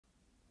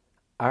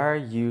Are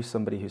you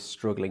somebody who's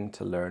struggling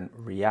to learn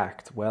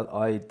React? Well,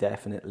 I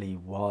definitely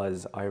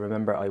was. I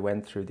remember I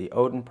went through the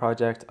Odin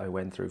project, I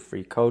went through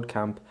Free Code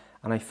Camp,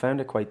 and I found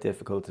it quite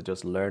difficult to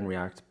just learn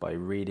React by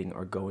reading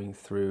or going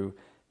through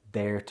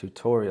their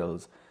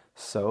tutorials.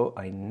 So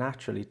I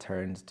naturally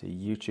turned to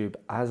YouTube,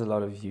 as a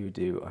lot of you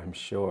do, I'm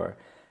sure.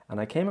 And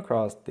I came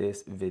across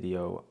this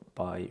video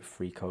by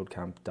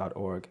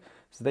freecodecamp.org.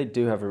 So they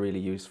do have a really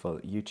useful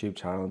YouTube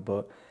channel,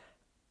 but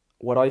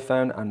what I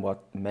found and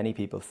what many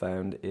people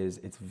found is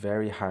it's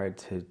very hard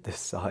to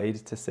decide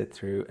to sit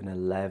through an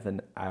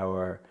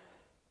 11-hour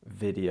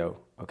video,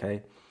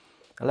 okay?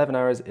 11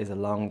 hours is a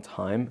long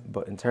time,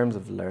 but in terms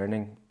of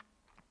learning,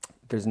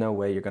 there's no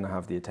way you're going to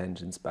have the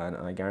attention span,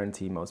 and I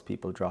guarantee most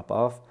people drop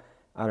off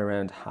at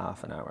around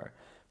half an hour.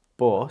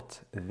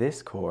 But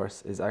this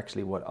course is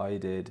actually what I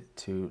did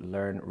to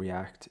learn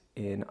React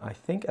in, I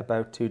think,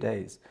 about 2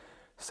 days.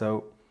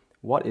 So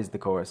what is the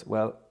course?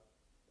 Well,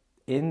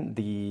 in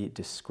the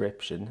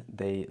description,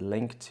 they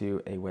link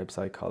to a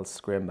website called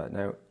Scrimba.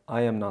 Now,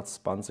 I am not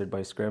sponsored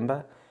by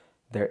Scrimba.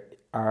 There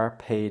are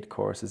paid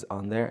courses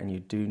on there and you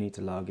do need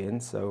to log in,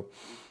 so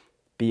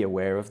be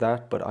aware of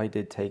that. But I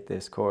did take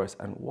this course,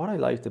 and what I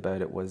liked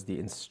about it was the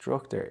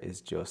instructor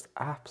is just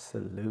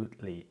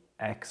absolutely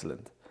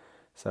excellent.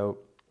 So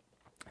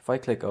if I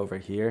click over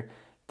here,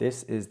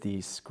 this is the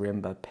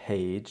Scrimba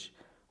page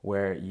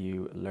where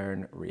you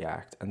learn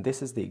React. And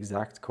this is the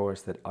exact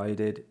course that I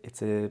did.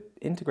 It's an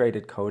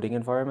integrated coding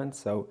environment,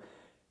 so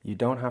you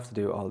don't have to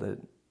do all the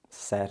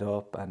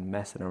setup and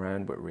messing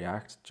around with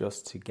React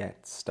just to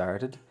get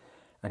started.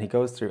 And he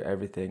goes through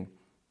everything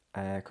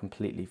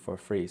completely for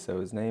free. So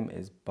his name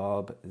is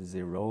Bob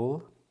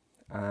Zirol,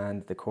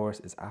 and the course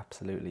is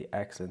absolutely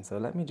excellent. So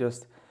let me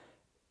just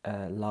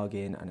log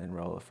in and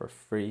enroll for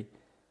free.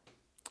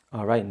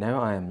 All right,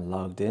 now I am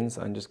logged in,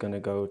 so I'm just going to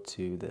go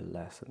to the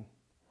lesson.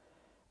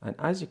 And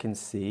as you can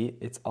see,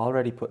 it's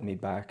already put me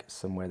back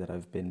somewhere that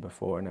I've been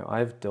before. Now,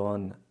 I've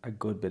done a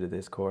good bit of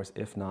this course,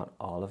 if not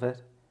all of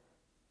it.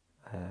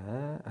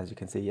 As you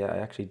can see, yeah, I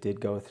actually did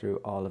go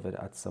through all of it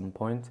at some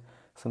point.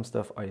 Some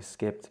stuff I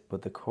skipped,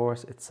 but the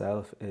course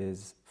itself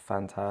is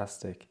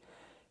fantastic.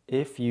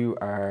 If you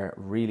are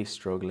really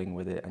struggling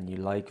with it and you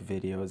like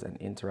videos and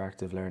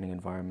interactive learning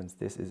environments,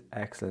 this is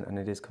excellent, and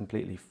it is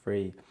completely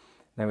free.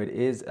 Now, it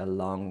is a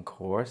long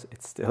course.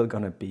 It's still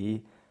going to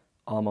be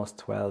almost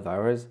 12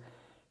 hours.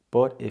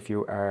 But if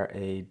you are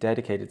a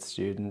dedicated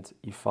student,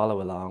 you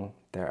follow along,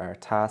 there are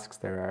tasks,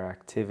 there are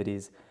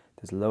activities,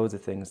 there's loads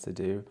of things to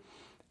do,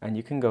 and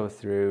you can go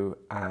through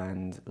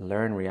and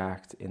learn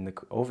React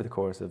over the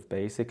course of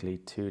basically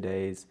 2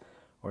 days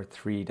or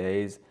 3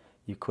 days.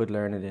 You could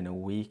learn it in a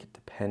week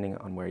depending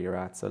on where you're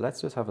at. So let's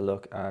just have a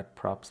look at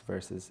props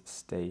versus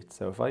state.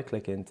 So if I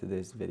click into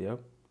this video,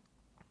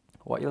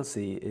 what you'll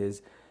see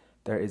is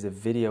there is a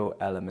video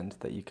element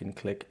that you can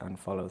click and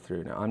follow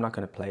through. Now, I'm not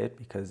going to play it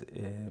because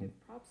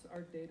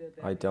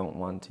I don't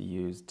want to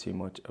use too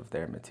much of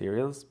their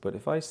materials, but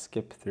if I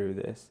skip through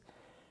this,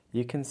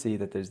 you can see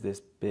that there's this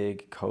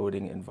big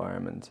coding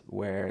environment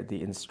where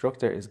the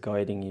instructor is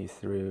guiding you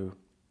through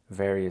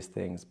various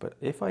things. But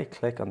if I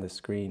click on the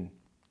screen,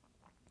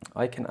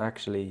 I can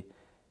actually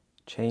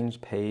change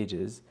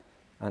pages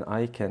and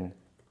I can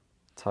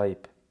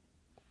type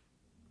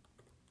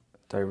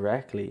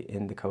directly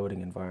in the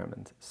coding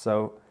environment.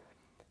 So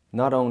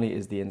not only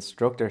is the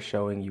instructor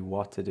showing you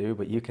what to do,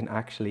 but you can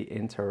actually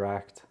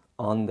interact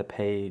on the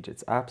page.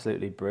 It's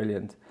absolutely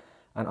brilliant.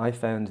 And I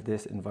found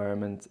this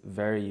environment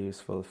very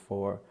useful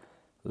for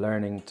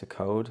learning to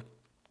code,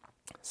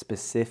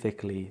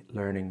 specifically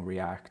learning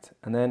React.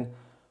 And then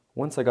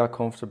once I got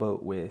comfortable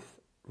with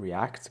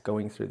React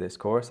going through this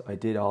course, I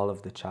did all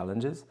of the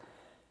challenges.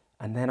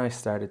 And then I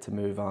started to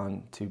move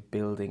on to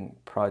building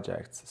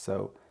projects.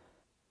 So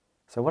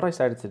what I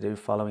started to do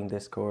following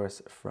this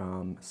course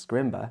from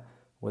Scrimba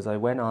was I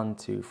went on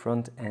to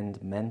Front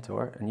End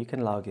Mentor, and you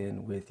can log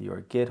in with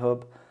your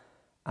GitHub,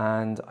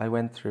 and I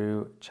went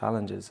through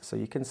challenges. So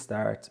you can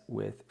start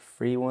with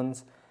free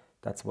ones.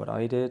 That's what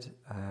I did.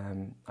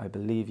 I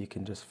believe you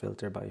can just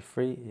filter by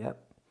free,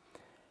 yep.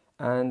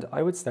 And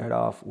I would start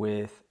off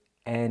with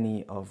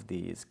any of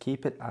these.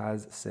 Keep it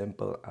as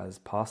simple as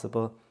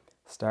possible.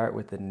 Start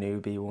with the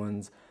newbie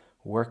ones,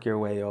 work your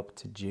way up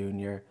to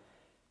junior,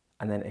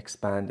 and then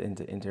expand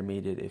into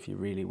intermediate if you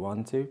really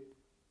want to.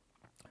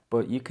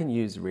 But you can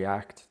use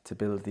React to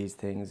build these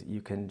things. You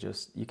can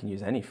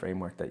use any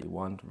framework that you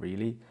want,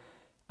 really.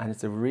 And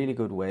it's a really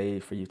good way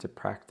for you to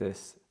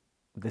practice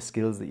the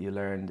skills that you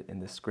learned in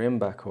the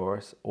Scrimba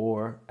course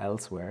or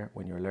elsewhere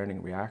when you're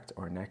learning React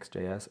or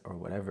Next.js or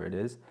whatever it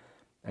is.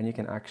 And you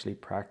can actually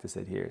practice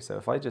it here. So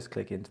if I just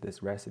click into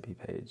this recipe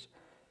page,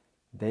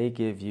 they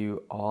give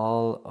you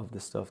all of the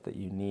stuff that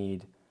you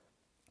need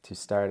to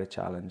start a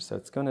challenge. So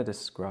it's going to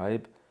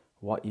describe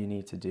what you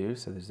need to do.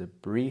 So there's a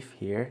brief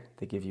here.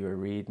 They give you a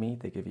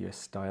README. They give you a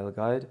style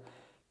guide.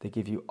 They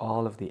give you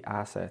all of the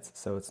assets.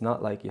 So it's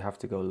not like you have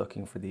to go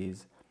looking for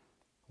these.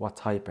 What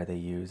type are they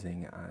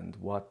using and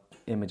what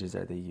images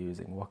are they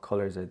using? What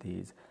colors are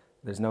these?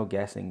 There's no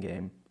guessing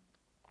game.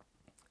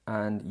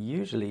 and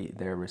usually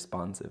they're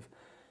responsive.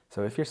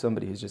 So if you're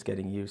somebody who's just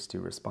getting used to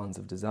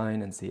responsive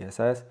design and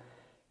CSS,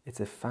 it's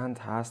a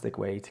fantastic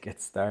way to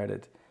get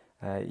started.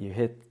 You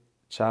hit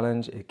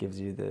challenge, it gives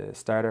you the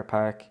starter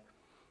pack.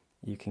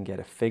 You can get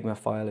a Figma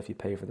file if you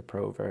pay for the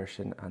pro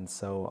version, and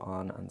so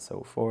on and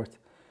so forth.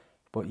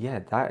 But yeah,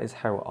 that is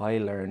how I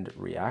learned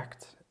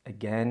React.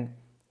 Again,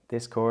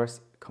 this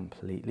course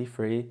completely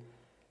free.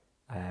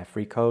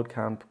 Free Code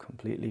Camp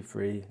completely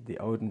free. The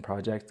Odin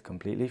project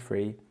completely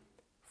free.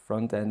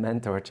 Front end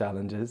mentor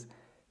challenges,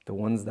 the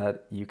ones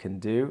that you can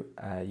do,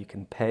 you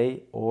can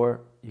pay,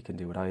 or you can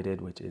do what I did,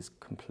 which is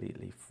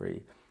completely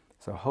free.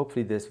 So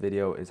hopefully this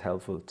video is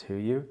helpful to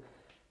you.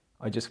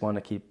 I just want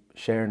to keep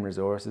sharing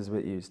resources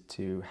with you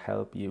to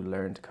help you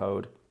learn to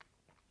code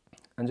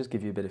and just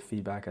give you a bit of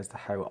feedback as to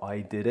how I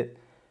did it.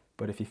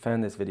 But if you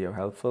found this video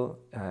helpful,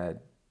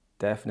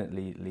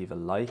 definitely leave a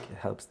like. It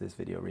helps this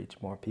video reach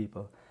more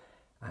people.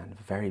 And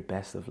very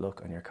best of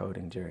luck on your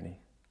coding journey.